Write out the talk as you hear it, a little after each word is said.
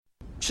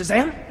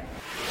Shazam?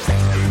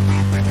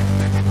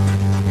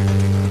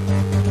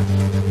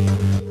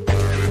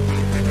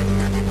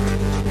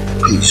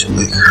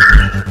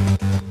 Peacemaker.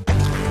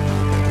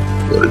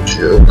 What a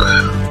joke.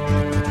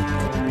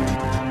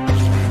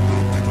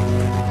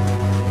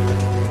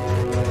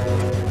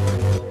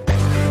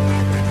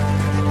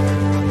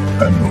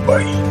 I'm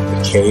nobody.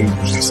 I came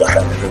because I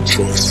had no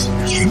choice.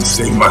 I came to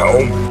save my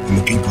home and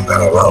the people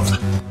that I love.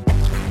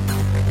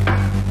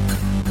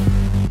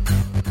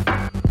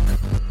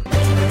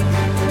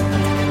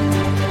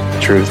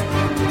 Truth,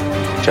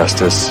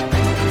 justice,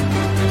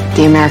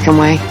 the American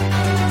way.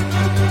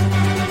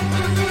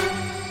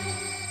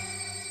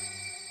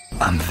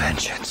 I'm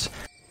vengeance.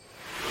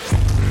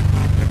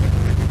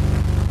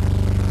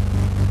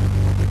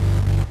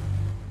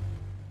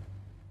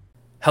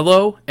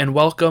 Hello and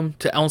welcome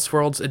to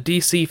Elseworlds, a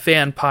DC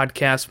fan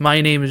podcast. My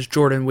name is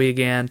Jordan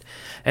Wiegand,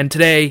 and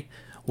today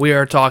we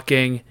are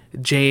talking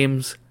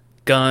James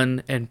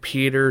Gunn and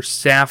Peter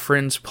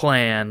Safran's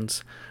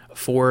plans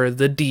for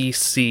the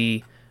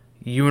DC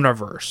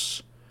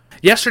universe.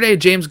 Yesterday,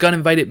 James Gunn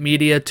invited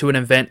media to an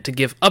event to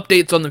give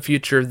updates on the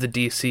future of the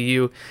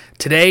DCU.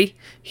 Today,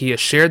 he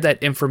has shared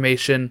that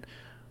information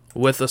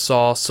with us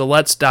all, so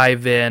let's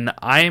dive in.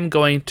 I am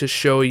going to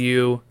show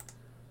you...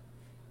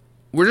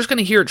 We're just going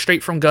to hear it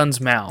straight from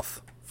Gunn's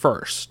mouth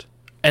first,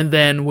 and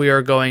then we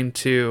are going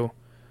to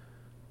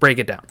break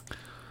it down.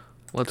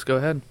 Let's go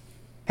ahead.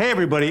 Hey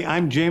everybody,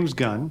 I'm James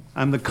Gunn.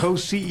 I'm the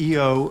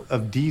co-CEO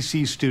of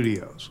DC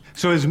Studios.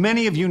 So as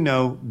many of you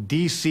know,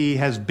 DC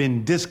has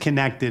been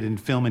disconnected in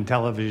film and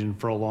television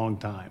for a long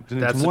time.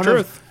 And That's it's the one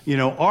truth.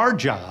 of, our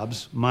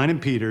jobs, mine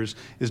and Peter's,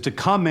 is to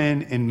come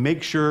in and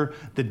make sure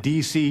the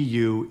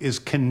DCU is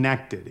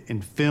connected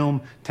in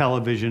film,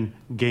 television,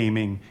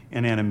 gaming,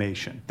 and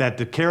animation. That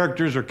the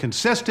characters are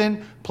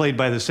consistent, played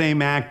by the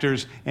same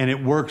actors, and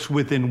it works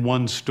within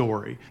one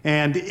story.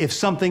 And if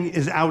something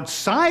is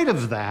outside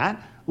of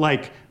that,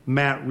 like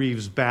Matt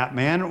Reeves'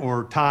 Batman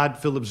or Todd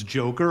Phillips'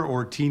 Joker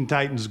or Teen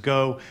Titans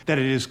Go, that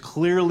it is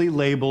clearly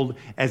labeled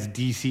as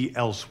DC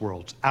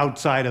Elseworlds,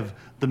 outside of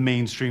the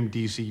mainstream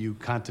DCU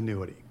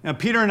continuity. Now,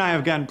 Peter and I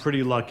have gotten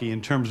pretty lucky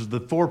in terms of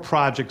the 4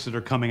 projects that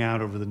are coming out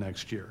over the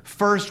next year.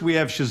 First, we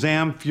have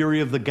Shazam!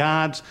 Fury of the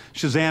Gods.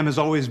 Shazam has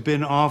always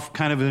been off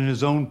kind of in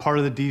his own part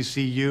of the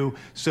DCU,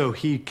 so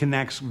he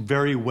connects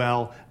very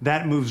well.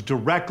 That moves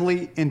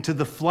directly into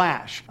The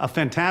Flash, a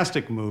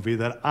fantastic movie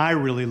that I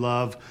really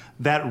love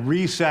that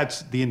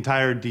resets the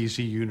entire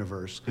DC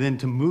universe. Then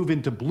to move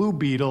into Blue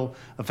Beetle,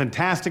 a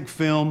fantastic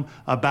film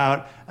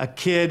about a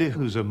kid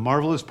who's a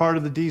marvelous part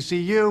of the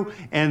DCU,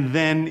 and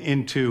then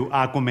into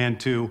Aquaman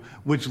 2,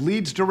 which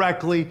leads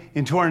directly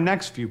into our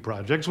next few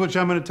projects, which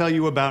I'm going to tell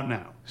you about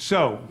now.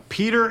 So,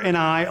 Peter and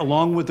I,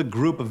 along with a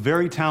group of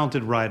very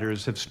talented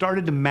writers, have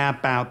started to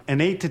map out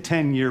an 8 to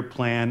 10 year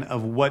plan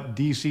of what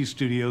DC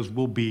Studios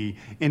will be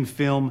in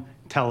film,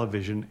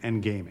 television,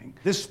 and gaming.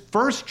 This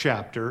first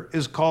chapter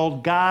is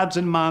called Gods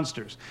and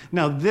Monsters.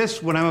 Now,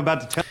 what I'm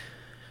about to tell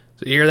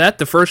So you hear that?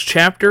 The first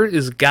chapter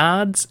is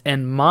Gods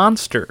and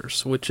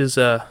Monsters, which is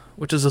a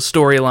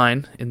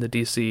storyline in the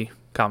DC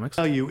comics.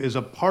 you is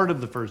a part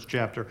of the first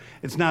chapter.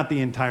 It's not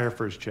the entire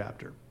first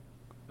chapter.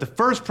 The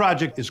first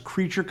project is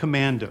Creature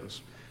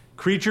Commandos.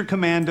 Creature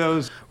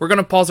Commandos. We're going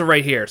to pause it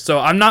right here. So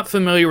I'm not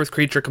familiar with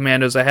Creature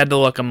Commandos. I had to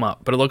look them up.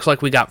 But it looks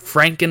like we got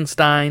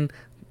Frankenstein,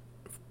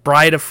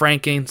 Bride of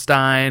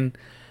Frankenstein.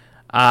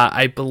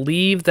 I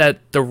believe that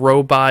the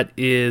robot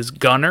is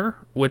Gunner,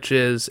 which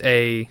is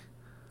a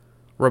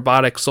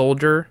robotic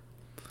soldier.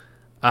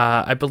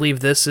 I believe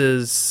this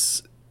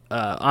is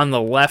on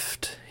the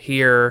left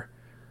here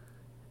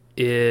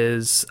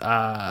is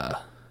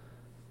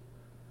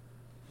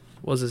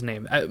what's his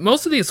name?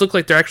 Most of these look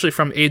like they're actually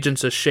from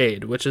Agents of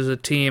S.H.I.E.L.D., which is a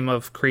team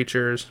of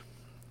creatures.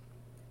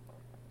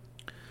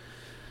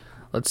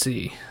 Let's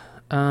see.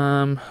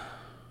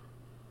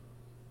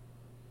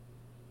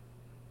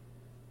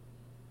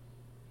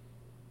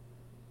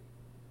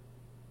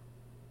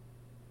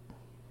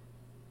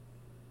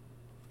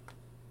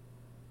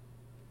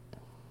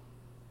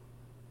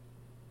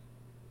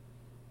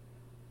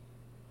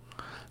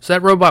 So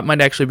that robot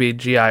might actually be a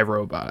GI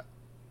robot.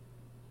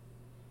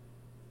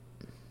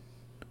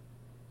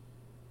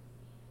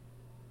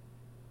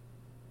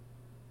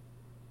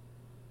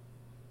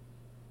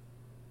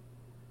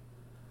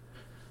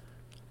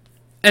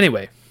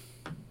 Anyway.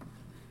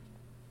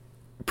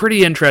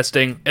 Pretty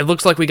interesting. It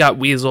looks like we got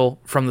Weasel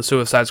from the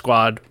Suicide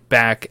Squad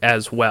back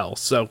as well.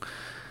 So,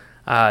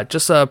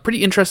 just a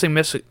pretty interesting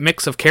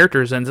mix of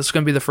characters, and this is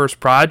going to be the first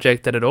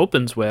project that it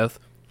opens with.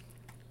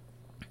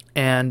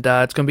 And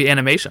it's going to be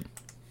animation.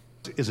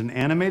 Is an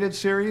animated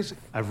series.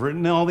 I've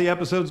written all the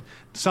episodes.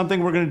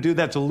 Something we're going to do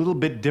that's a little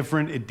bit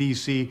different at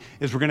DC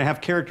is we're going to have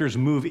characters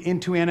move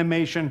into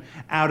animation,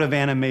 out of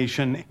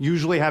animation,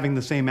 usually having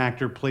the same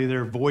actor play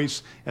their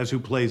voice as who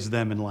plays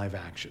them in live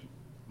action.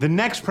 The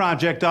next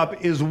project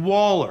up is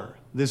Waller.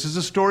 This is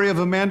a story of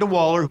Amanda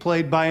Waller,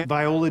 played by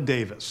Viola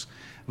Davis.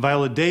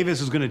 Viola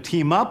Davis is going to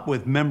team up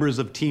with members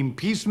of Team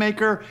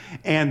Peacemaker,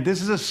 and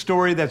this is a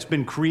story that's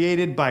been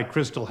created by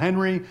Crystal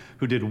Henry,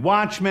 who did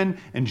Watchmen,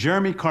 and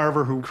Jeremy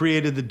Carver, who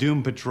created the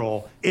Doom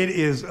Patrol. It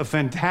is a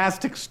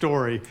fantastic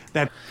story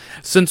that...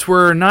 Since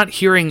we're not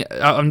hearing...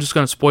 I'm just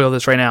going to spoil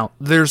this right now.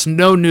 There's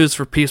no news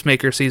for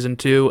Peacemaker Season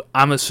 2.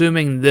 I'm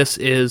assuming this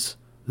is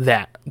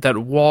that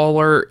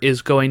Waller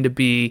is going to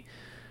be...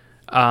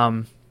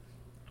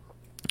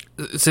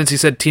 since he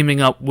said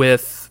teaming up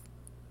with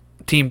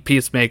Team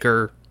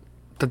Peacemaker,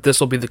 that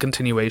this will be the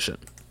continuation.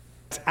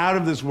 It's out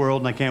of this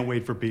world, and I can't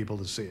wait for people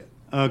to see it.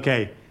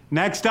 Okay,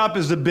 next up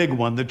is the big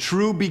one, the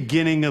true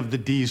beginning of the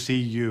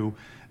DCU.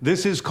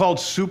 This is called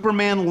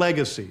Superman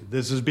Legacy.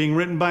 This is being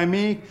written by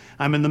me.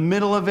 I'm in the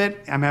middle of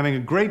it. I'm having a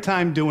great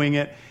time doing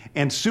it.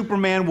 And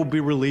Superman will be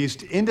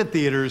released into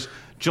theaters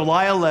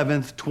July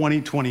 11th,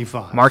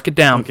 2025. Mark it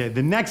down. Okay,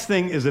 the next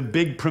thing is a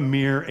big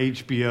premiere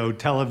HBO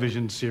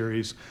television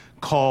series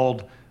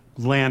called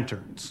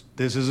Lanterns.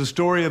 This is a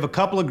story of a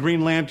couple of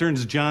Green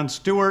Lanterns, John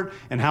Stewart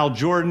and Hal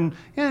Jordan,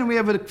 and we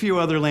have a few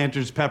other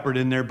Lanterns peppered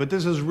in there, but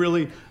this is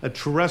really a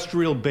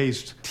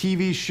terrestrial-based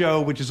TV show,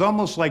 which is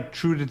almost like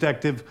True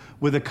Detective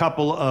with a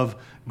couple of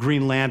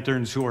Green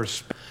Lanterns who are...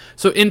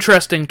 So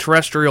interesting,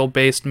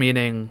 terrestrial-based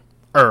meaning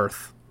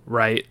Earth,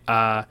 right?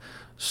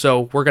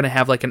 So we're going to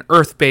have like an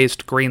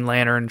Earth-based Green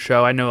Lantern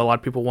show. I know a lot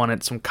of people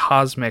wanted some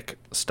cosmic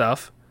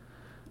stuff,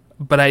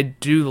 but I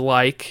do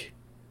like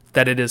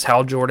that it is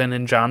Hal Jordan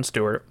and John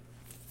Stewart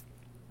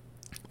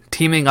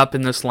teaming up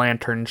in this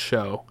Lantern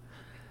show.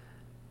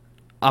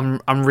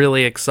 I'm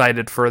really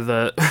excited for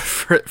the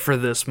for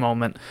this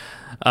moment,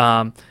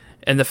 and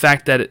the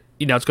fact that it's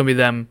going to be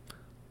them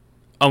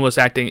almost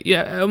acting,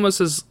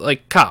 almost as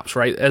like cops,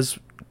 right? As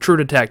True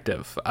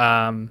Detective.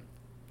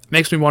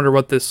 Makes me wonder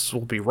what this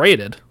will be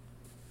rated.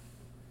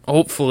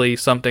 Hopefully,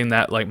 something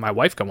that like my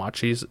wife can watch.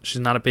 She's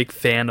not a big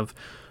fan of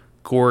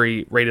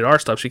gory rated R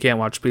stuff. She can't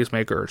watch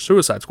Peacemaker or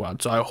Suicide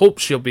Squad, so I hope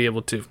she'll be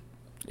able to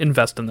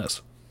invest in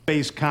this.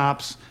 Space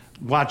cops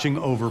watching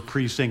over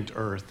Precinct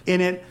Earth. In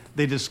it,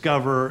 they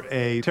discover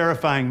a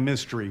terrifying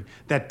mystery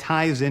that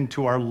ties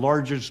into our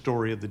larger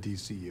story of the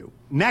DCU.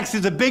 Next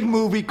is a big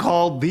movie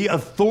called The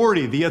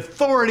Authority. The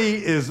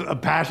Authority is a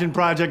passion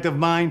project of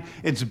mine.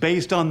 It's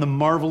based on the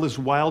marvelous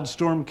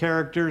Wildstorm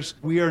characters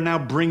we are now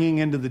bringing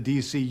into the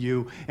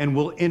DCU and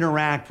will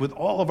interact with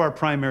all of our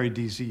primary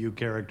DCU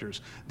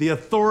characters. The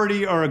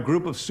Authority are a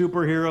group of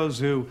superheroes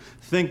who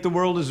think the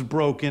world is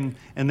broken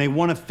and they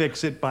want to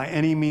fix it by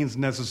any means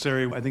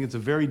necessary. I think it's a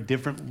very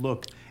different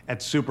look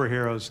at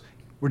superheroes.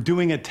 We're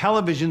doing a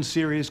television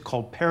series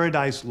called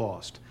Paradise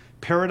Lost.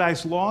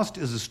 Paradise Lost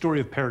is the story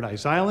of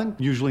Paradise Island,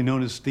 usually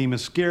known as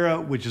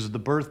Themyscira, which is the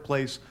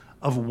birthplace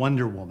of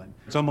Wonder Woman.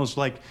 It's almost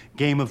like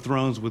Game of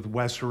Thrones with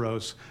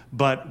Westeros,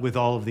 but with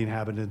all of the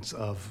inhabitants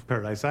of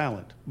Paradise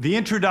Island. The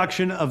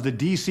introduction of the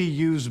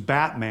DCU's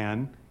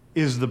Batman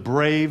is The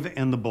Brave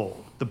and the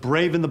Bold. The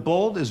Brave and the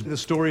Bold is the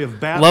story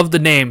of Batman. Love the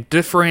name.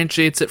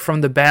 Differentiates it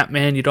from the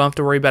Batman. You don't have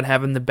to worry about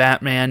having the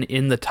Batman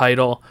in the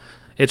title.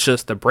 It's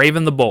just The Brave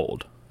and the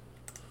Bold.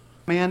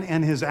 Man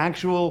and his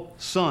actual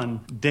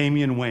son,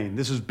 Damian Wayne.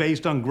 This is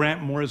based on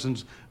Grant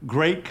Morrison's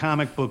great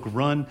comic book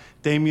run.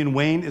 Damian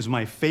Wayne is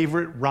my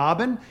favorite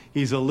Robin.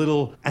 He's a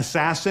little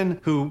assassin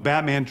who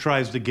Batman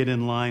tries to get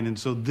in line, and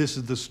so this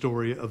is the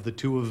story of the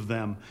two of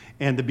them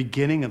and the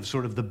beginning of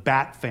sort of the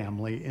Bat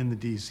family in the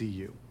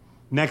DCU.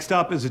 Next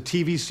up is a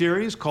TV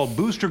series called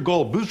Booster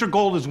Gold. Booster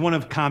Gold is one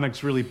of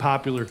comics' really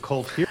popular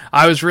cult heroes.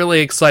 I was really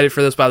excited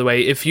for this, by the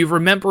way. If you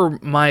remember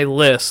my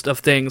list of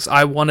things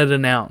I wanted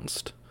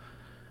announced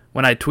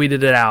when I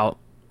tweeted it out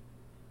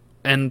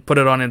and put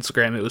it on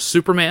Instagram, it was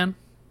Superman,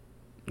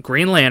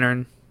 Green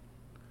Lantern,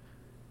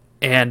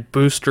 and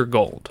Booster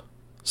Gold.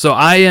 So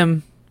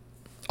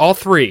all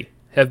three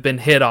have been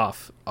hit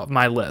off of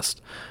my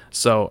list.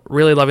 So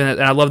really loving it,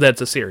 and I love that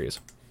it's a series.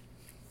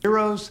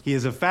 Heroes. He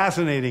is a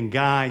fascinating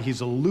guy.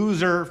 He's a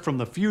loser from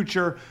the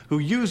future who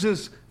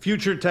uses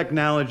future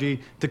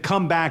technology to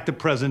come back to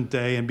present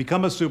day and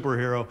become a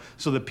superhero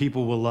so that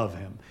people will love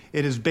him.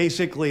 It is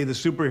basically the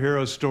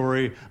superhero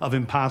story of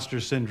imposter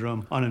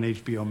syndrome on an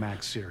HBO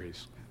Max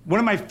series. One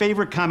of my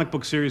favorite comic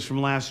book series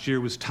from last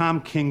year was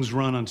Tom King's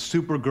run on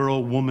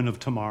Supergirl, Woman of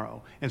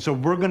Tomorrow. And so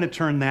we're going to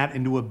turn that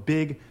into a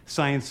big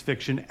science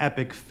fiction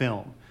epic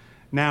film.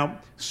 Now,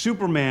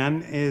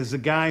 Superman is a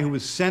guy who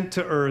was sent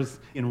to Earth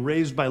and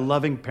raised by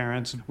loving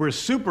parents, whereas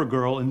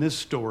Supergirl in this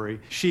story,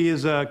 she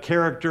is a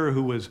character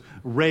who was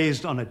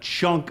raised on a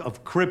chunk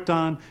of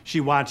Krypton. She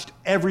watched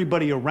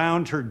everybody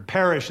around her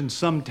perish in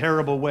some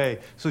terrible way,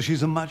 so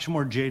she's a much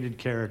more jaded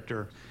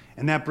character.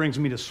 And that brings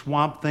me to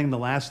Swamp Thing, the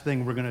last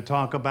thing we're going to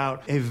talk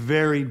about, a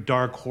very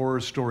dark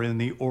horror story in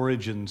the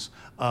origins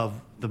of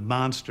the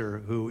monster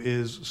who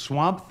is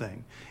Swamp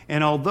Thing.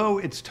 And although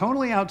it's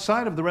totally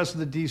outside of the rest of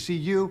the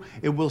DCU,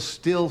 it will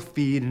still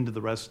feed into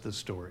the rest of the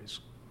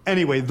stories.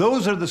 Anyway,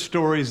 those are the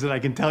stories that I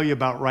can tell you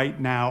about right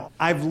now.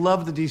 I've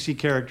loved the DC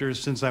characters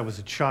since I was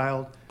a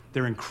child.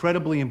 They're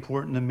incredibly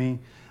important to me.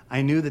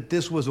 I knew that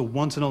this was a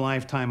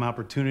once-in-a-lifetime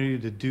opportunity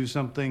to do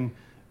something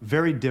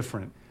very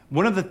different.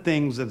 One of the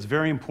things that's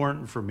very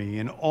important for me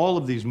in all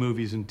of these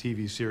movies and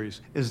TV series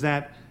is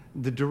that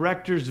the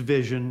director's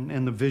vision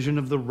and the vision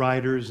of the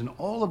writers and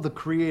all of the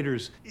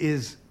creators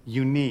is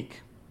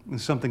unique and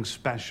something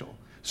special.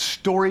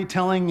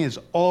 Storytelling is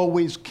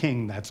always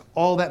king. That's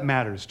all that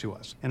matters to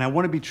us. And I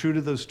want to be true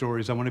to those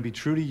stories. I want to be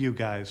true to you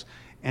guys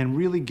and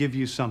really give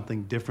you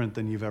something different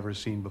than you've ever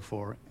seen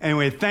before.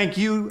 Anyway, thank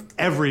you,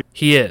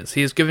 He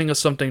is giving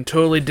us something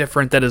totally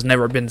different that has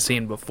never been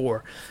seen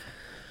before.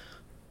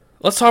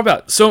 Let's talk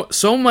about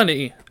so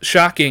many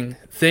shocking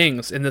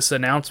things in this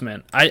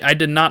announcement. I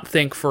did not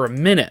think for a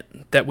minute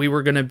that we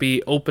were going to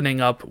be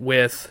opening up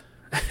with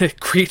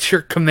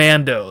Creature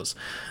Commandos.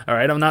 All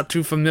right, I'm not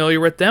too familiar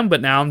with them, but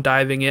now I'm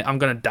going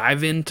to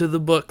dive into the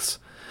books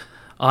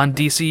on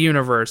DC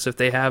Universe if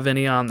they have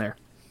any on there.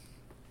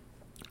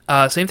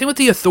 Same thing with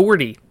The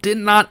Authority. Did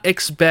not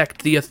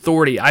expect The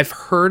Authority. I've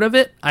heard of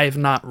it. I have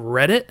not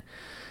read it.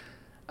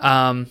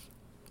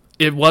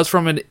 It was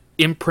from an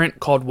imprint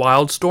called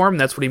Wildstorm.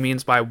 That's what he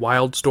means by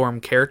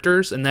Wildstorm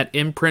characters. And that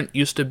imprint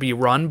used to be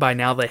run by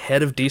now the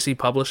head of DC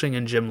Publishing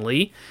and Jim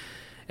Lee.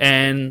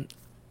 And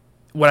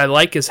what I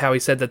like is how he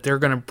said that they're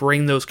going to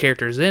bring those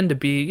characters in to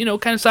be,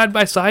 kind of side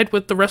by side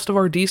with the rest of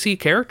our DC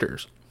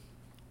characters.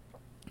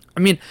 I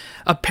mean,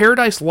 a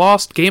Paradise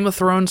Lost, Game of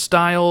Thrones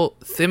style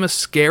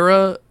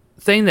Themyscira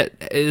thing that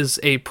is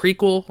a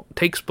prequel,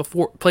 takes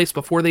place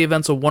before the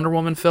events of Wonder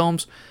Woman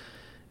films,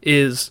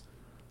 is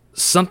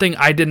something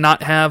I did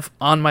not have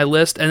on my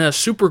list. And a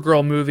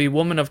Supergirl movie,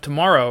 Woman of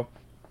Tomorrow.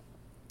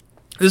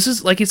 This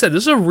is, like he said,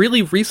 this is a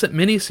really recent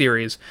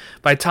miniseries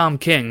by Tom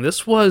King.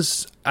 This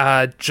was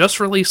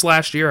just released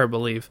last year, I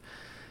believe.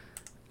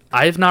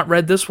 I have not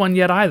read this one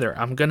yet either.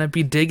 I'm going to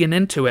be digging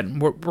into it.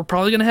 We're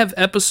probably going to have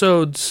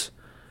episodes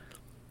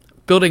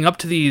building up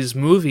to these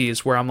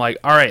movies where I'm like,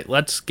 all right,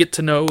 let's get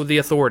to know The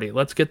Authority.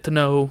 Let's get to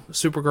know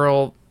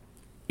Supergirl,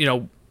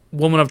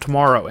 Woman of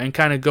Tomorrow, and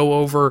kind of go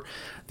over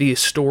these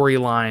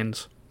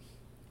storylines.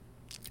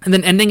 And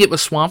then ending it with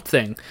Swamp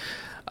Thing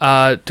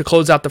to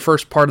close out the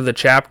first part of the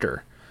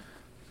chapter.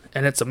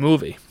 And it's a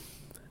movie.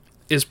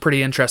 Is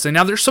pretty interesting.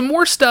 Now, there's some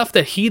more stuff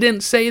that he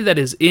didn't say that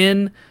is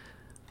in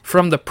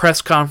from the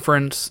press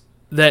conference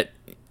that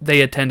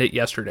they attended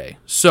yesterday.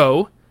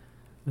 So,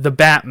 the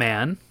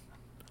Batman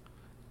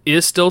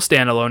is still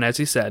standalone, as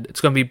he said. It's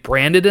going to be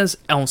branded as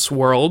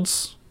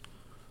Elseworlds.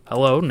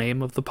 Hello,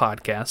 name of the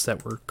podcast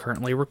that we're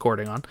currently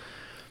recording on.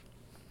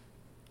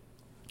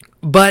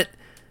 But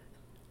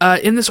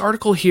in this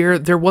article here,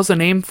 there was a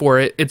name for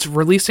it. It's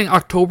releasing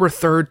October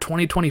 3rd,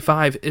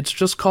 2025. It's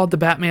just called The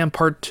Batman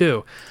Part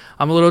 2.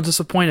 I'm a little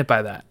disappointed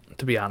by that,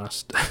 to be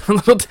honest. a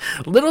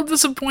little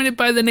disappointed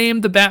by the name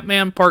The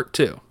Batman Part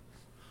 2.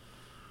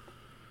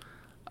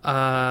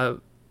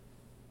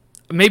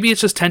 Maybe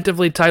it's just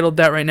tentatively titled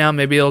that right now.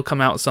 Maybe it'll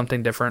come out with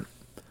something different.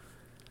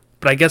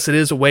 But I guess it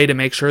is a way to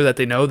make sure that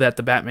they know that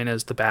the Batman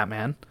is the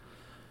Batman.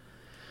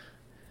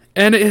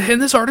 And in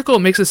this article, it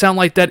makes it sound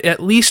like that at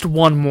least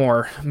one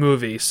more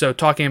movie. So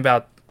talking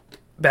about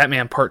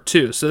Batman Part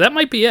 2. So that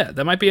might be it.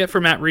 That might be it for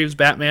Matt Reeves'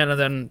 Batman. And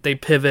then they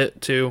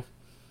pivot to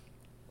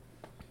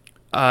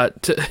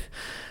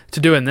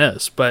doing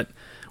this. But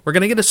we're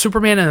going to get a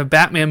Superman and a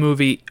Batman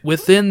movie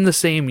within the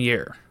same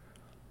year,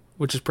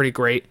 which is pretty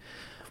great.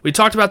 We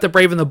talked about The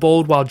Brave and the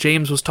Bold while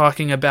James was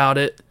talking about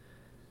it.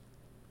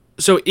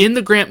 So in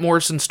the Grant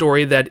Morrison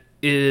story that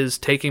is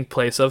taking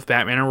place of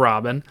Batman and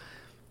Robin,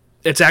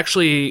 it's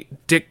actually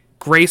Dick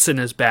Grayson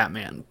as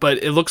Batman,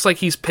 but it looks like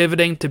he's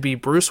pivoting to be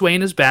Bruce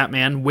Wayne as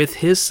Batman with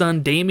his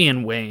son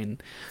Damian Wayne.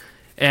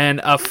 And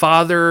a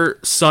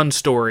father-son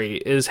story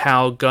is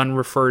how Gunn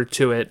referred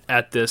to it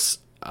at this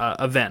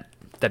event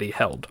that he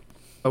held.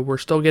 We're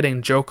still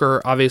getting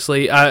Joker,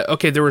 obviously.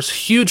 Okay, there was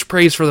huge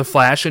praise for The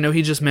Flash. I know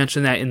he just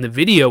mentioned that in the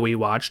video we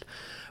watched,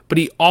 but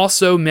he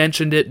also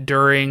mentioned it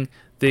during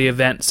the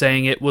event,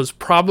 saying it was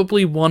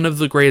probably one of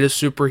the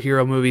greatest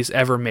superhero movies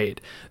ever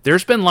made.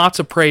 There's been lots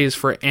of praise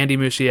for Andy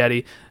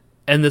Muschietti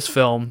in this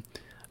film.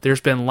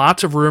 There's been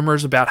lots of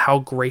rumors about how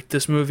great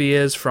this movie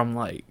is from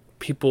like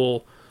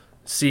people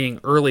seeing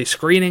early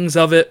screenings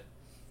of it.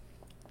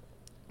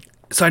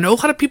 So I know a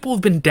lot of people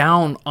have been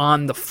down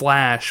on the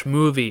Flash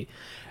movie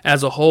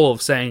as a whole,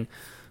 of saying,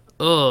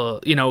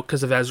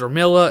 because of Ezra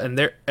Miller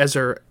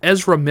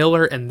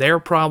and their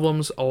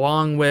problems,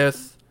 along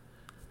with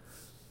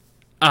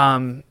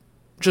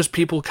just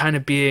people kind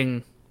of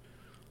being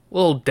a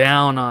little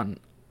down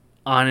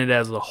on it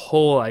as a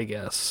whole, I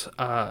guess.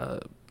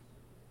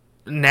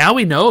 Now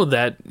we know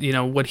that,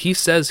 what he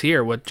says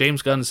here, what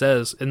James Gunn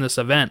says in this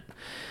event,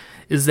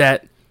 is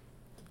that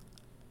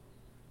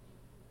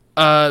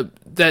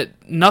that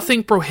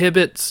nothing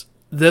prohibits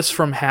this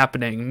from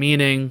happening,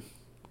 meaning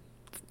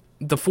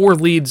the four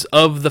leads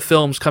of the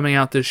films coming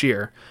out this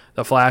year,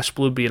 The Flash,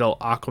 Blue Beetle,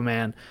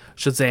 Aquaman,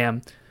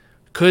 Shazam,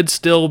 could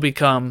still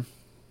become,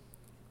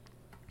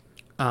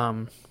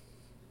 could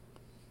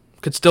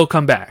still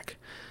come back.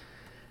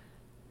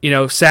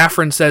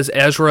 Safran says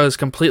Ezra is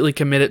completely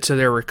committed to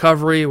their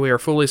recovery. We are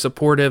fully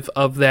supportive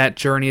of that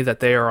journey that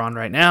they are on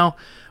right now.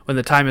 When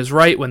the time is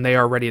right, when they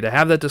are ready to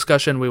have that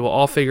discussion, we will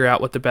all figure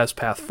out what the best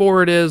path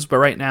forward is. But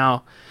right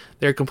now,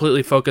 they're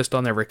completely focused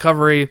on their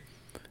recovery.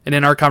 And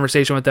in our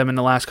conversation with them in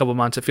the last couple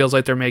months, it feels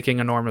like they're making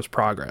enormous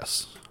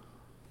progress.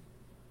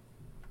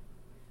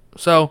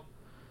 So,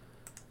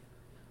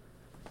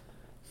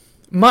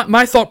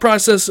 my thought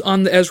process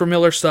on the Ezra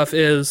Miller stuff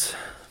is,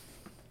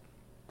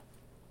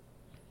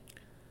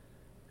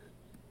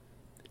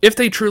 if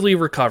they truly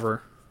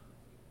recover,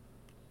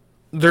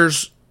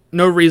 there's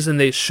no reason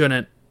they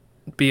shouldn't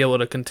be able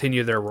to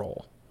continue their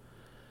role.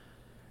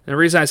 And the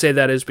reason I say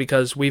that is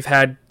because we've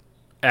had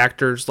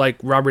actors like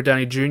Robert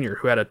Downey Jr.,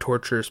 who had a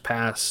torturous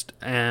past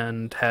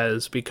and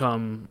has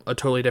become a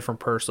totally different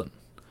person.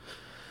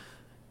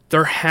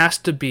 There has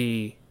to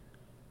be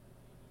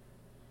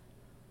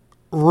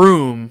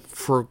room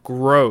for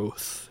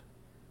growth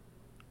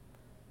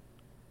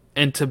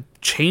and to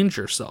change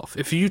yourself.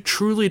 If you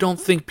truly don't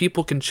think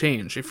people can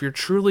change, if you're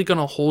truly going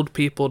to hold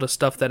people to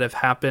stuff that have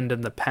happened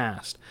in the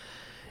past,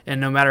 and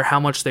no matter how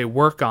much they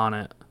work on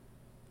it,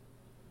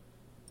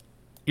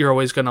 you're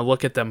always going to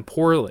look at them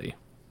poorly,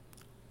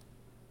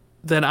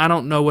 then I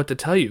don't know what to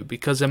tell you.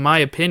 Because in my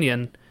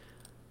opinion,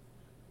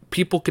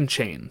 people can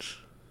change.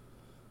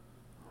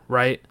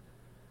 Right?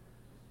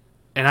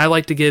 And I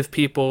like to give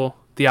people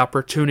the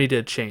opportunity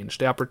to change,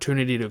 the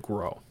opportunity to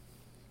grow.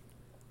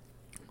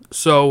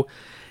 So,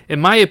 in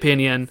my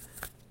opinion,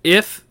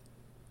 if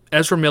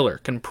Ezra Miller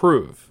can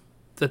prove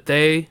that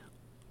they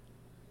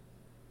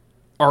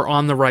are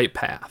on the right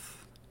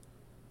path,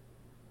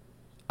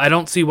 I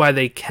don't see why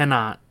they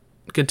cannot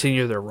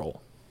continue their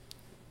role.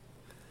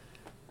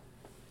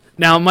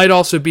 Now, it might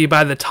also be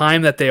by the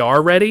time that they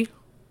are ready,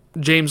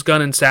 James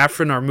Gunn and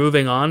Safran are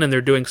moving on and they're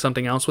doing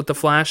something else with The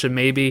Flash, and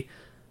maybe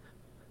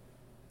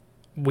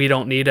we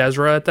don't need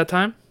Ezra at that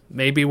time.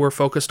 Maybe we're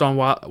focused on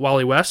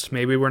Wally West.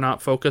 Maybe we're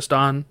not focused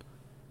on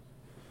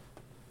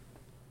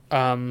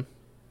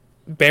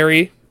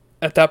Barry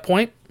at that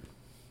point.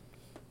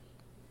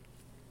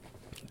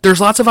 There's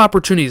lots of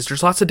opportunities.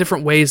 There's lots of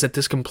different ways that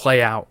this can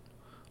play out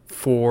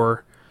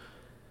for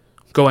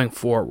going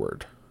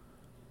forward.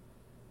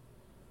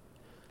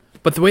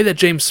 But the way that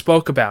James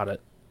spoke about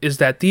it is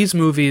that these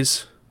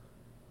movies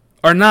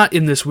are not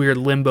in this weird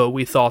limbo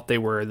we thought they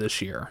were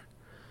this year,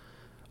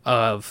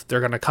 of they're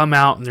going to come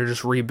out and they're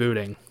just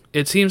rebooting.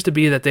 It seems to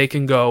be that they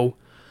can go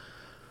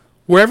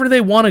wherever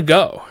they want to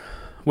go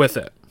with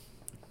it.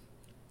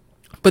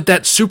 But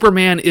that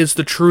Superman is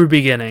the true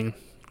beginning.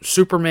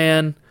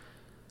 Superman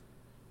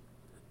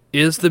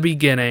is the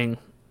beginning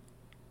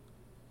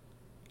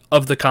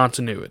of the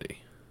continuity.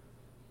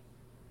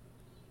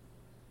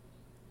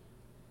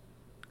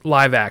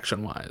 Live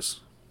action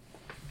wise.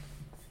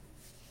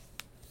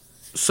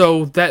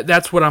 So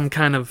that's what I'm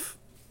kind of,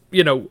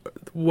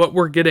 what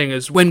we're getting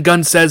is when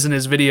Gunn says in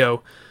his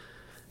video,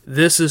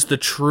 this is the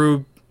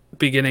true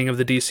beginning of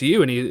the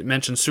DCU, and he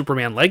mentions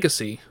Superman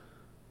Legacy.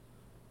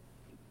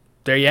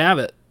 There you have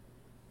it.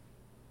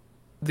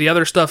 The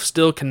other stuff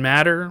still can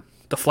matter.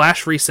 The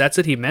Flash resets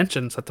it. He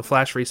mentions that the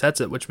Flash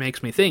resets it, which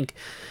makes me think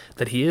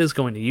that he is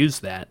going to use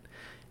that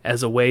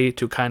as a way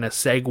to kind of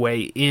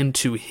segue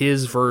into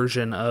his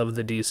version of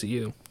the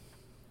DCU.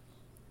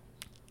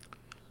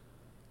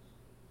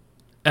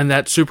 And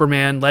that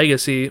Superman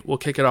Legacy will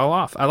kick it all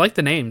off. I like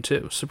the name,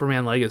 too.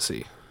 Superman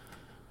Legacy.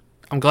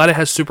 I'm glad it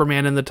has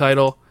Superman in the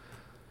title.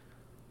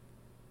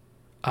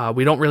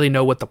 We don't really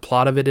know what the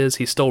plot of it is.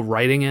 He's still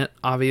writing it,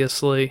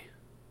 obviously.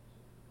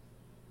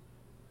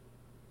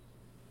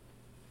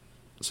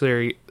 So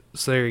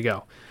there you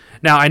go.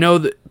 Now, I know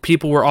that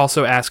people were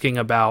also asking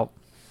about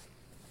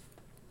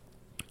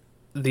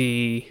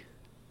the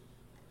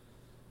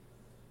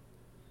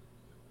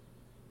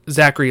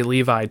Zachary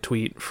Levi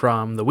tweet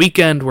from the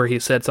weekend where he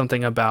said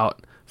something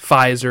about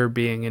Pfizer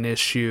being an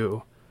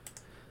issue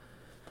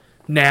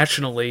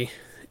nationally.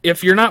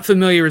 If you're not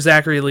familiar with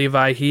Zachary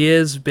Levi, he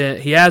has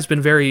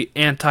been very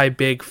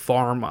anti-big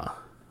pharma.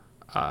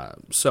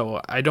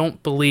 So I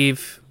don't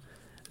believe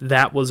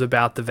that was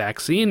about the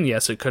vaccine.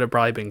 Yes, it could have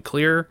probably been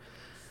clearer.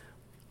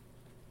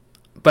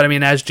 But I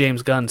mean, as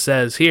James Gunn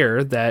says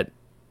here, that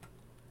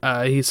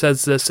he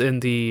says this in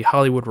the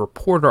Hollywood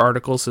Reporter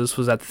article, so this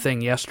was at the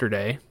thing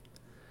yesterday.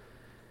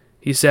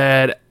 He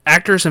said,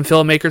 actors and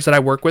filmmakers that I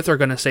work with are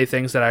going to say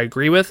things that I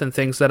agree with and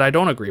things that I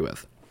don't agree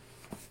with.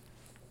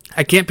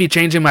 I can't be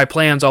changing my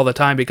plans all the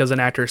time because an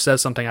actor says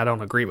something I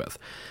don't agree with.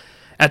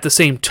 At the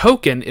same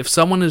token, if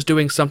someone is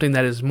doing something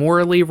that is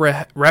morally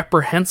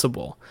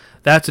reprehensible,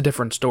 that's a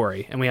different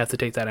story, and we have to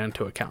take that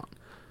into account.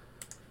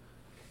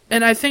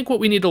 And I think what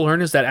we need to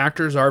learn is that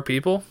actors are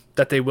people,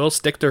 that they will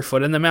stick their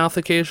foot in the mouth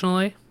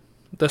occasionally.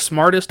 The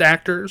smartest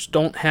actors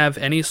don't have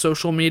any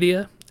social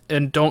media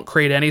and don't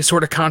create any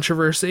sort of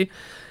controversy,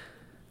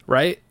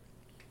 right?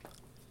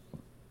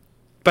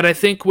 But I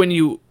think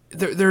when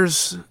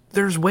there's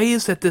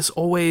ways that this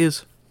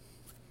always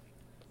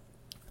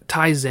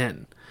ties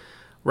in,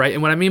 right?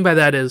 And what I mean by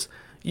that is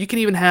you can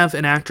even have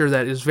an actor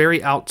that is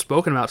very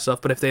outspoken about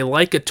stuff, but if they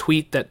like a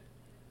tweet that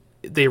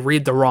they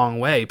read the wrong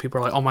way, people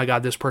are like, oh my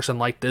god, this person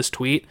liked this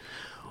tweet,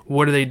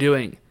 what are they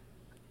doing?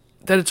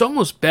 That it's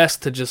almost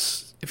best to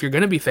just, if you're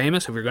going to be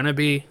famous, if you're going to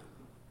be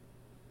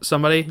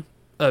somebody,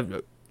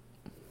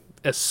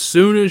 as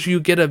soon as you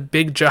get a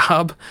big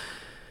job,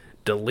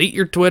 delete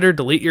your Twitter,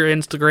 delete your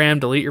Instagram,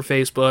 delete your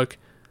Facebook.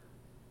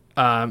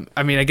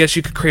 I mean, I guess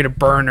you could create a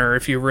burner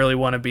if you really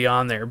want to be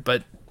on there,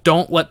 but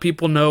don't let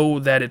people know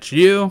that it's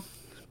you,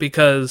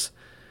 because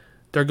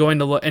they're going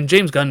to look, and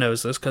James Gunn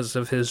knows this because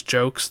of his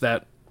jokes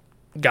that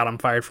got him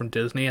fired from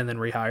Disney and then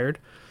rehired.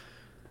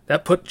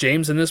 That put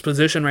James in this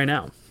position right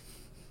now.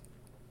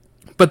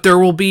 But there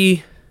will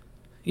be,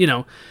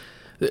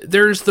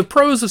 there's the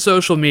pros of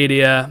social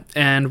media,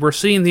 and we're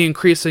seeing the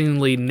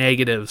increasingly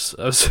negatives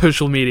of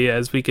social media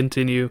as we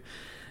continue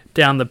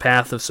down the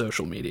path of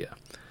social media.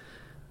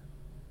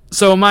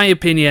 So in my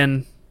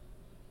opinion,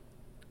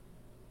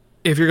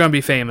 if you're going to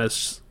be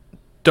famous,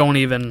 don't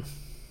even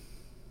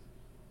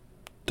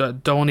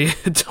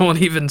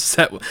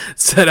set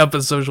up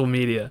a social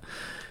media,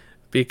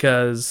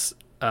 because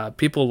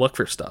people look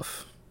for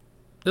stuff.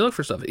 They look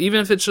for stuff. Even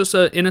if it's just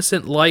an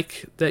innocent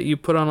like that you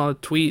put on a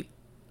tweet,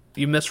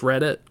 you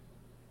misread it,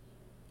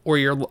 or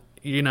you're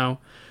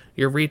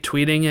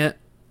retweeting it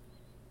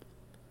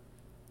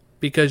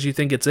because you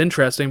think it's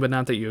interesting, but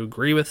not that you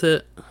agree with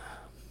it.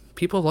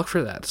 People look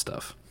for that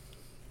stuff.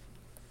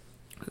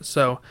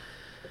 So,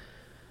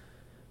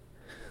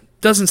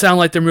 doesn't sound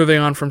like they're moving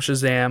on from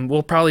Shazam.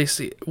 We'll probably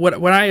see.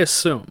 What I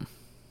assume,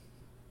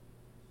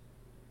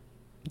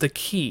 the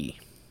key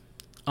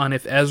on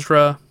if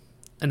Ezra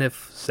and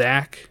if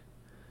Zach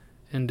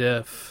and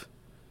if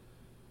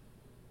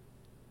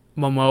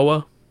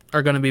Momoa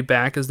are going to be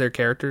back as their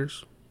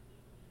characters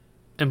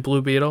in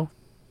Blue Beetle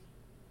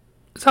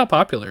is how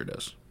popular it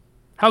is.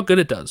 How good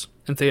it does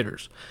in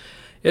theaters.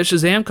 If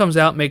Shazam comes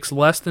out, makes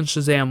less than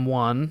Shazam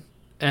 1,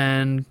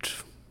 and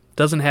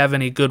doesn't have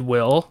any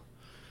goodwill,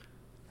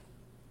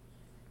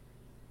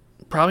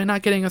 probably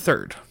not getting a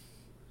third.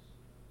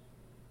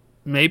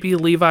 Maybe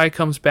Levi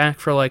comes back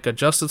for like a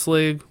Justice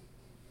League.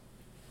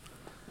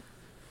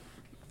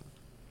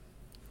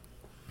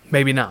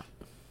 Maybe not.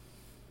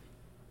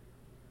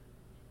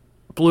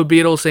 Blue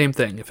Beetle, same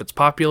thing. If it's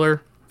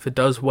popular, if it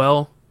does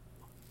well,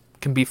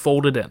 can be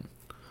folded in.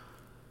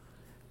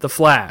 The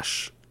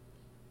Flash,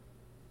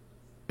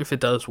 if it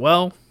does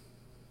well,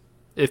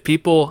 if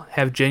people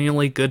have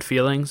genuinely good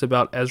feelings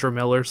about Ezra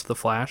Miller's The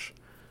Flash,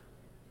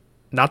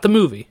 not the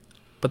movie,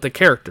 but the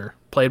character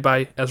played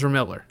by Ezra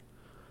Miller,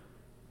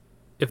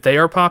 if they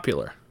are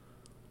popular,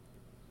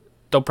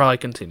 they'll probably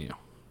continue.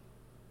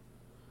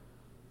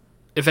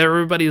 If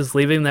everybody is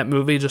leaving that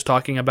movie just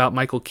talking about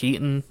Michael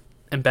Keaton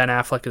and Ben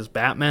Affleck as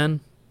Batman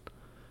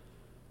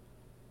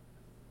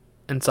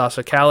and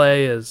Sasha Calle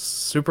as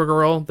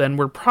Supergirl, then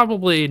we're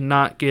probably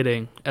not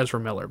getting Ezra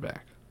Miller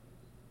back.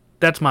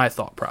 That's my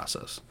thought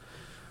process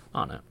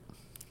on it.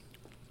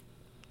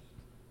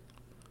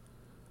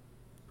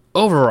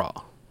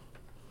 Overall,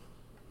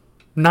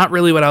 not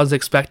really what I was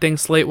expecting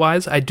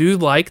slate-wise. I do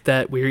like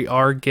that we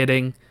are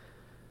getting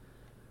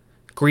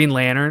Green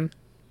Lantern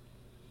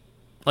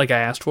like I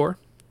asked for.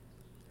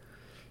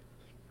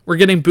 We're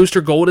getting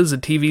Booster Gold as a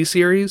TV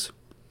series.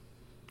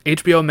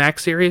 HBO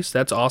Max series.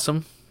 That's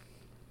awesome.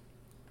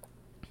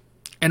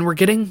 And we're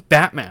getting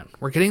Batman.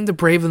 We're getting the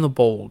Brave and the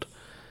Bold.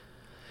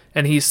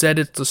 And he said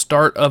it's the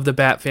start of the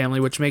Bat family,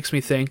 which makes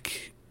me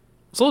think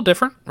it's a little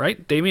different,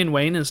 right? Damian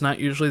Wayne is not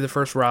usually the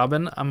first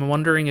Robin. I'm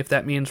wondering if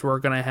that means we're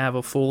going to have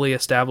a fully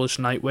established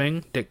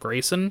Nightwing, Dick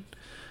Grayson,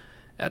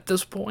 at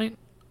this point.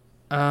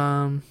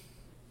 Or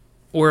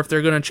if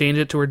they're going to change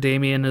it to where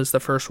Damian is the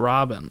first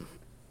Robin.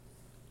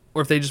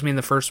 Or if they just mean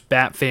the first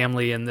Bat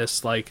family in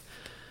this, like,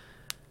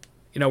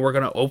 we're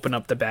going to open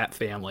up the Bat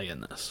family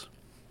in this.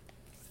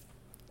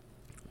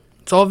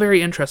 It's all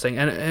very interesting.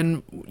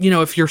 And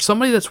if you're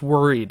somebody that's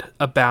worried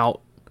about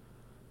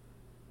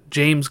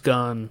James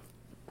Gunn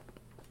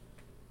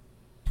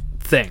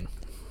thing,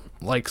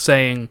 like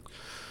saying,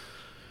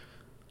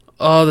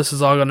 oh, this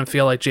is all going to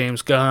feel like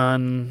James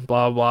Gunn,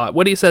 blah, blah.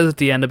 What he says at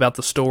the end about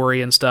the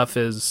story and stuff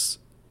is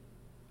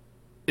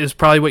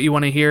probably what you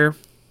want to hear.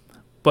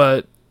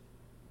 But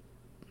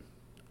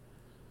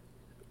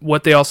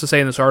what they also say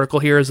in this article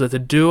here is that the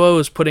duo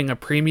is putting a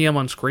premium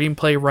on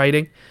screenplay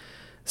writing,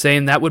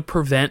 saying that would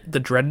prevent the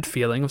dreaded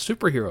feeling of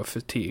superhero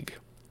fatigue.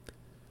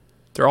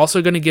 They're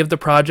also going to give the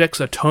projects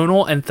a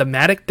tonal and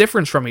thematic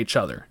difference from each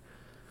other.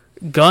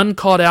 Gunn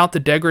called out the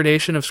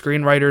degradation of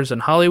screenwriters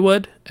in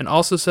Hollywood, and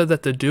also said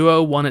that the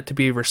duo want it to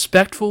be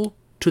respectful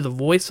to the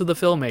voice of the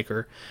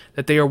filmmaker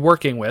that they are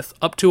working with,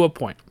 up to a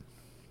point.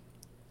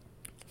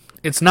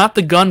 It's not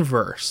the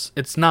Gunverse.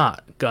 It's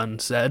not, Gunn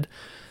said.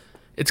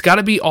 It's got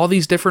to be all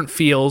these different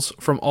feels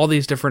from all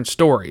these different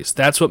stories.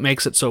 That's what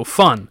makes it so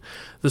fun.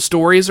 The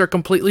stories are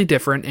completely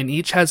different, and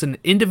each has an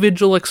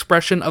individual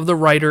expression of the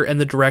writer and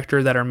the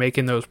director that are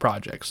making those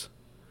projects.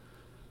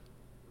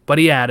 But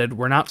he added,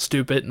 we're not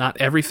stupid. Not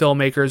every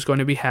filmmaker is going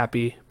to be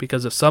happy,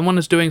 because if someone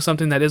is doing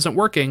something that isn't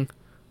working,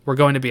 we're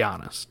going to be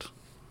honest.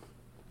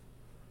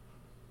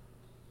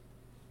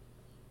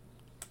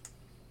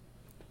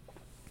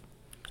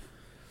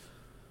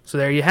 So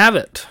there you have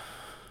it.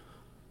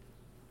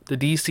 The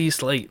DC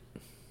slate.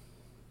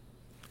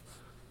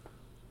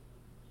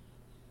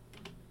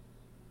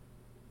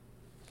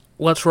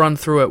 Let's run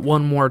through it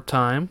one more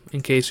time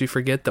in case you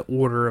forget the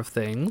order of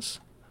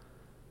things.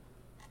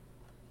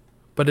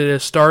 But it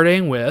is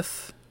starting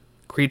with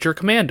Creature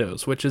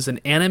Commandos, which is an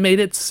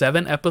animated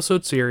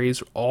 7-episode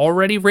series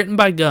already written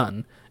by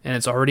Gunn, and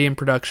it's already in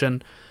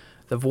production.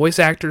 The voice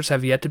actors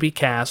have yet to be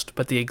cast,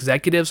 but the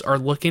executives are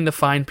looking to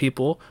find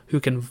people who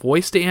can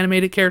voice the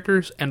animated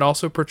characters and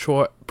also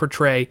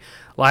portray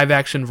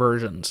live-action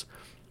versions.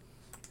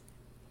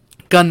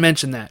 Gunn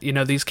mentioned that,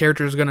 these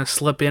characters are going to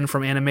slip in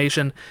from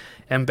animation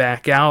and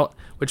back out,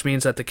 which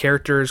means that the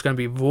character is going to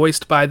be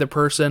voiced by the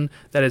person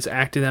that is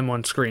acting them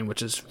on screen,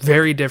 which is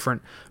very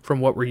different from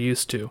what we're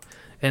used to,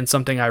 and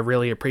something I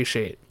really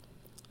appreciate.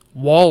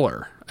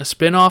 Waller, a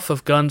spin-off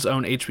of Gunn's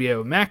own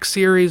HBO Max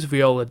series,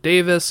 Viola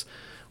Davis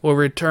will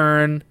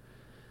return.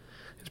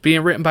 It's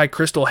being written by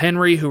Crystal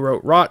Henry, who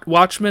wrote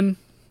Watchmen,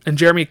 and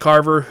Jeremy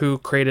Carver, who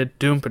created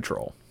Doom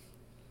Patrol.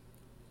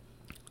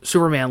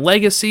 Superman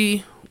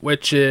Legacy,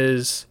 which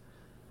is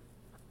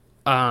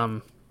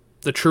the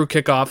true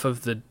kickoff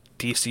of the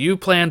DCU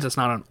plans. It's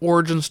not an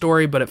origin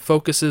story, but it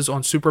focuses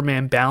on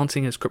Superman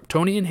balancing his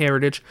Kryptonian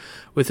heritage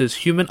with his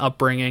human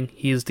upbringing.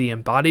 He is the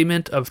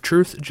embodiment of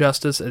truth,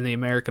 justice, and the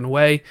American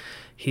way.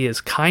 He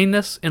is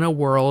kindness in a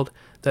world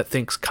that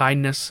thinks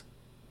kindness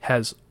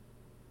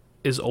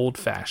is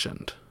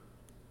old-fashioned.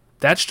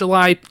 That's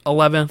July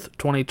 11th,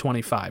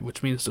 2025,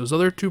 which means those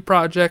other two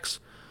projects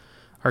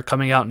are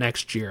coming out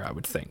next year, I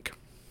would think.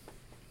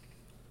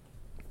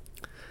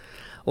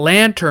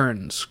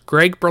 Lanterns.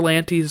 Greg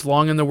Berlanti's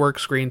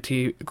long-in-the-works Green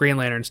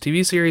Lanterns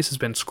TV series has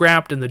been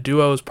scrapped, and the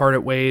duo has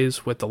parted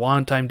ways with the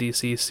longtime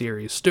DC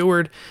series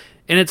steward.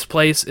 In its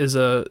place is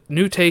a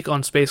new take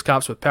on space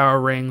cops with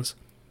power rings.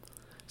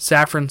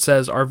 Safran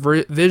says, our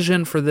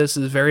vision for this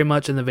is very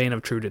much in the vein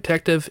of True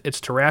Detective. It's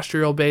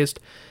terrestrial-based.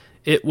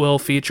 It will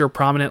feature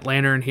prominent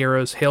Lantern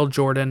heroes Hale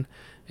Jordan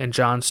and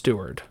John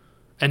Stewart,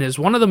 and is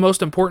one of the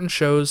most important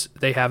shows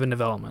they have in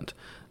development.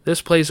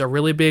 This plays a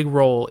really big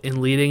role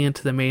in leading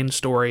into the main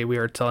story we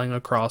are telling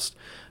across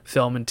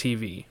film and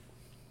TV.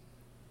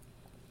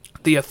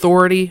 The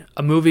Authority,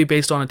 a movie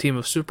based on a team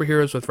of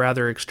superheroes with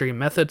rather extreme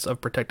methods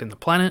of protecting the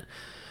planet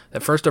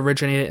that first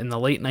originated in the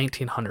late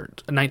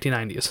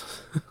 1990s.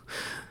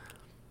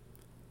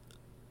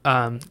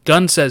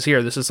 Gunn says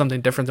here, this is something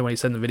different than what he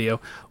said in the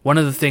video, one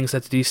of the things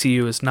that the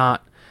DCU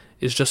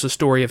is just a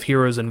story of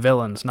heroes and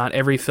villains. Not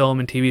every film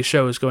and TV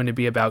show is going to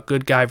be about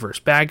good guy versus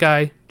bad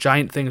guy.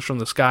 Giant things from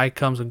the sky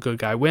comes and good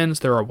guy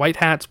wins. There are white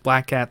hats,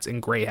 black hats,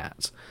 and gray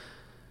hats.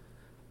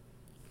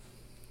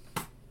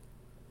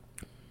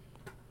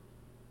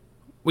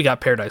 We got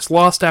Paradise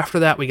Lost after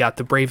that. We got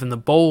The Brave and the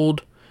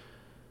Bold.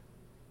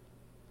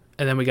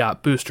 And then we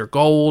got Booster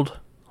Gold,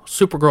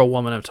 Supergirl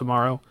Woman of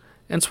Tomorrow,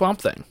 and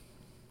Swamp Thing.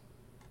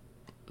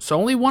 So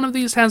only one of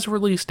these has a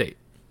release date,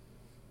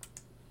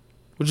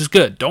 which is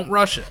good. Don't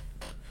rush it.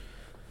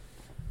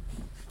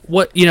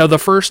 The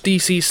first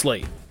DC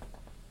slate.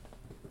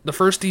 The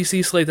first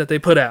DC slate that they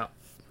put out.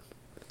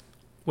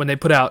 When they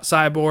put out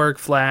Cyborg,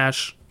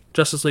 Flash,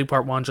 Justice League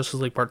Part 1, Justice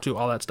League Part 2,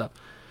 all that stuff.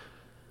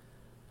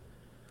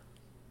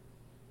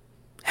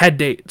 Had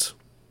dates.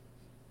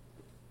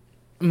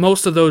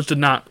 Most of those did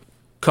not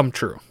come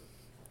true.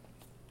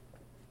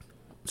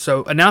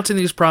 So announcing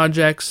these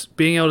projects,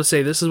 being able to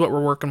say this is what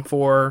we're working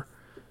for.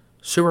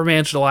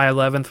 Superman's July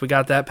 11th, we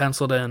got that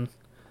penciled in.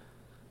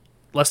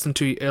 About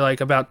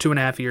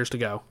 2.5 years to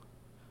go.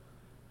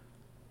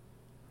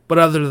 But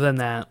other than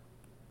that,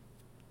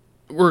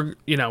 we're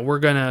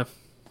gonna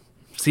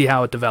see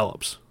how it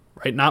develops,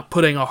 right? Not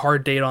putting a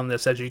hard date on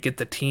this as you get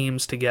the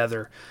teams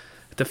together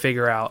to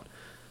figure out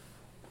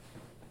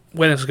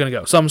when it's gonna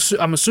go. So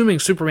I'm assuming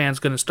Superman's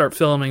gonna start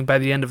filming by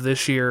the end of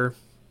this year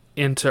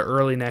into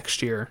early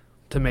next year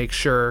to make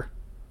sure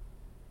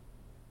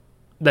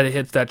that it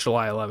hits that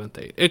July 11th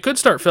date. It could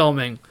start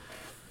filming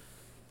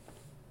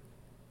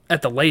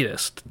at the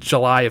latest,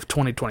 July of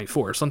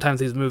 2024.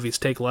 Sometimes these movies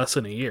take less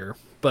than a year,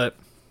 but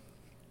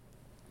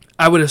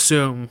I would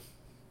assume,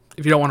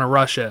 if you don't want to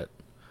rush it,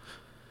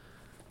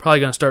 probably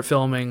going to start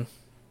filming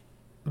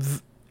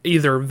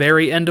either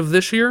very end of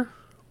this year,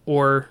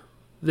 or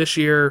this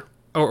year,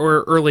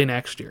 or early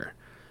next year,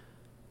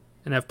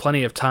 and have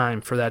plenty of time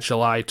for that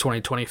July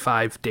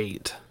 2025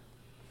 date.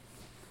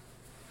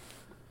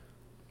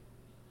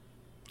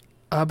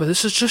 But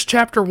this is just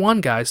chapter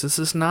 1, guys. This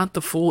is not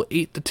the full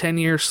 8 to 10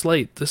 year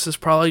slate. This is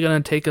probably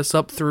going to take us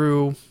up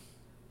through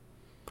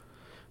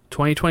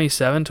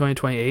 2027,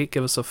 2028.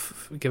 Give us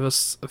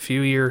a few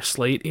year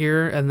slate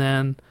here, and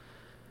then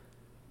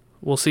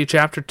we'll see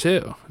chapter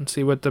 2 and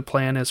see what the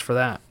plan is for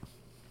that.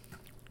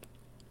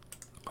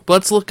 But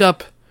let's look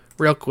up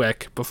real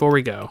quick before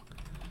we go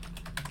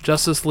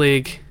Justice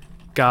League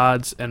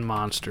Gods and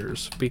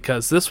Monsters,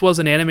 because this was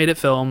an animated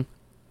film.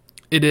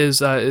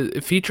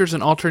 It features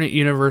an alternate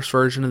universe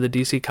version of the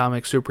DC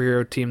Comics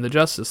superhero team, the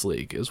Justice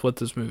League, is what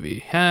this movie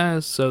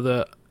has.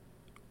 So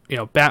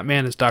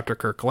Batman is Dr.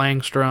 Kirk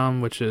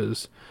Langstrom, which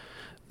is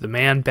the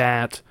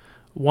Man-Bat.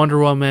 Wonder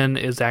Woman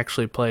is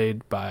actually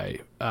played by,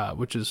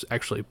 which is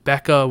actually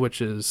Becca,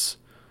 which is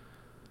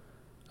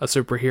a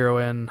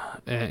superhero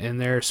in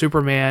there.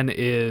 Superman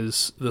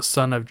is the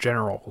son of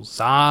General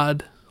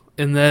Zod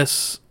in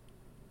this.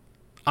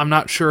 I'm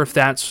not sure if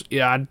that's,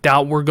 I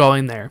doubt we're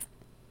going there.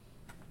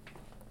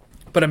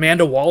 But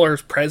Amanda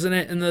Waller's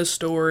president in this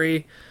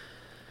story.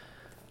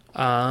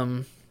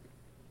 So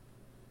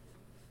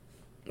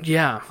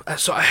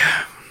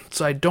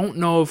I don't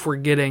know if we're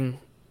getting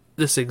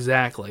this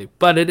exactly,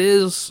 but it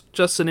is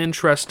just an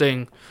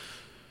interesting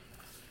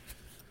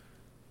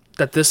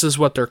that this is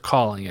what they're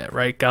calling it,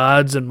 right?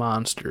 Gods and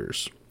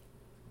monsters.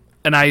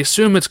 And I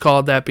assume it's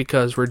called that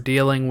because we're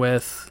dealing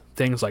with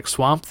things like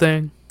Swamp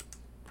Thing.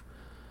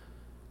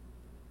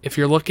 If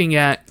you're looking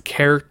at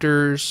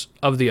characters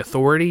of the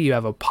Authority, you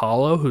have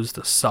Apollo, who's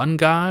the sun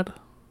god,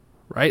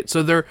 right?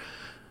 So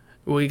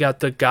we got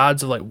the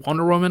gods of like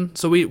Wonder Woman.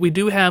 So we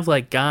do have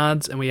like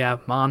gods and we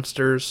have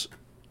monsters,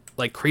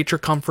 like creature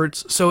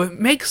comforts. So it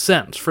makes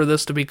sense for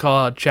this to be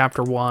called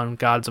Chapter 1,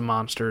 Gods and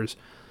Monsters.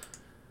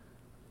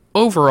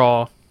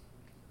 Overall,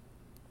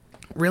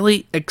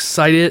 really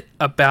excited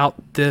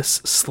about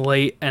this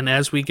slate, and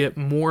as we get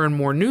more and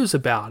more news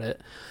about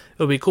it,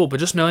 it'll be cool. But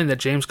just knowing that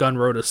James Gunn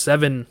wrote a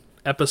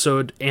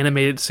 7-episode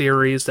animated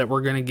series that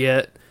we're going to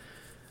get,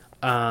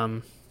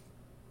 that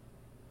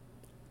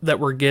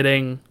we're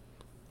getting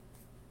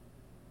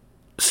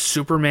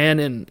Superman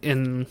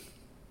in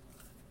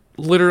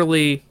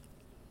literally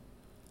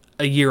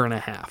a year and a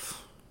half.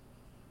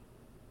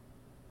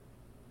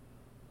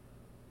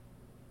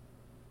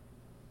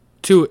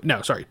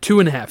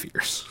 2.5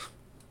 years.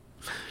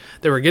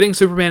 They were getting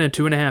Superman in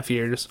 2.5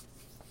 years.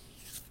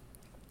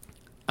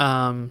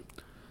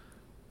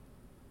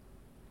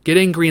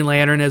 Getting Green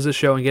Lantern as a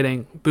show and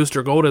getting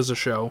Booster Gold as a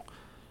show,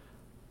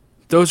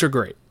 those are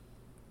great.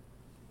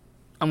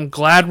 I'm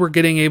glad we're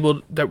getting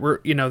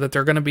that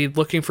they're going to be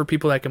looking for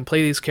people that can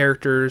play these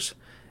characters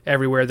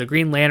everywhere. The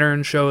Green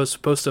Lantern show is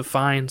supposed to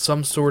find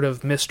some sort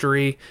of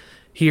mystery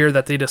here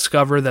that they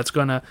discover that's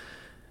going to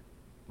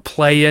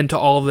play into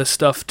all of this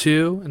stuff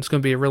too. And it's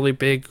going to be a really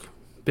big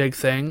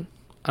thing.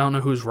 I don't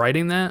know who's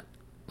writing that.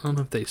 I don't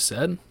know if they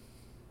said.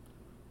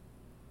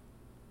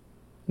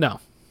 No.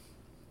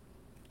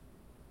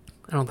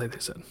 I don't think they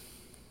said.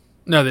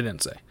 No, they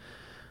didn't say.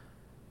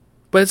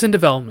 But it's in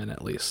development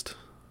at least.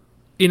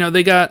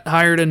 They got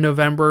hired in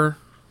November.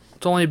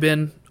 It's only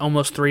been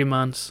almost 3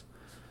 months.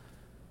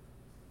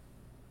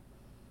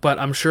 But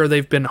I'm sure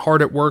they've been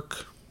hard at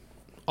work.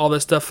 All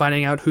this stuff,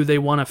 finding out who they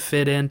want to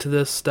fit into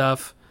this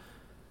stuff.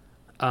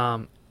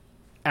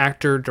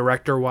 Actor,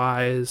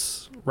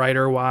 director-wise,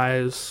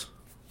 writer-wise.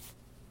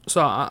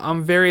 So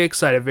I'm very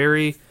excited.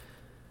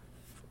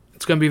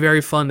 It's going to be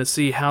very fun to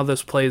see how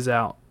this plays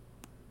out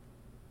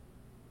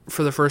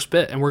for the first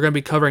bit. And we're going to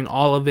be covering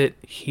all of it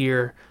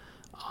here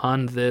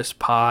on this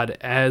pod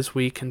as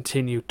we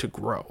continue to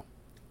grow.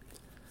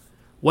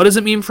 What does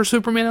it mean for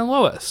Superman and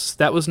Lois?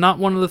 That was not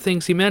one of the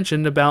things he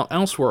mentioned about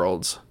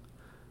Elseworlds.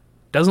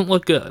 Doesn't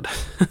look good.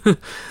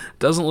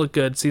 Doesn't look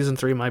good. Season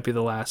 3 might be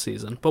the last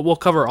season. But we'll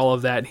cover all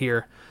of that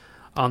here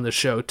on the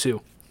show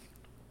too.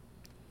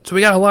 So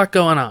we got a lot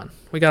going on.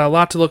 We got a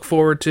lot to look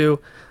forward to.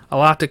 A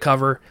lot to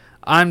cover.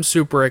 I'm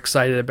super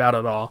excited about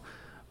it all.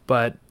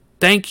 But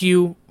thank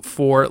you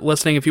for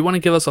listening. If you want to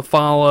give us a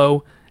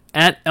follow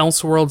at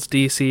Elseworlds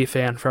DC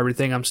Fan for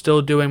everything. I'm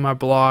still doing my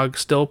blog.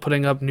 Still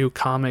putting up new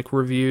comic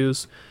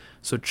reviews.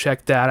 So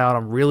check that out.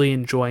 I'm really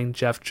enjoying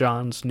Jeff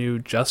Johns' new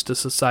Justice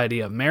Society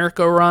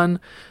America run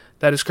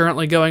that is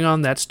currently going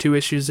on. That's 2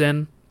 issues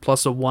in,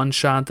 plus a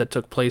one-shot that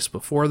took place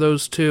before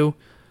those 2.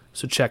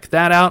 So check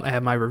that out. I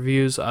have my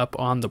reviews up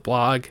on the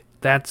blog.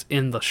 That's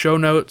in the show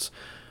notes,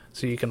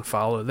 so you can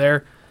follow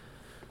there.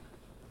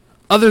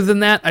 Other than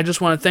that, I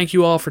just want to thank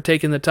you all for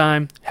taking the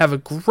time. Have a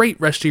great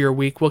rest of your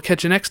week. We'll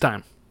catch you next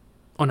time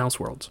on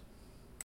Elseworlds.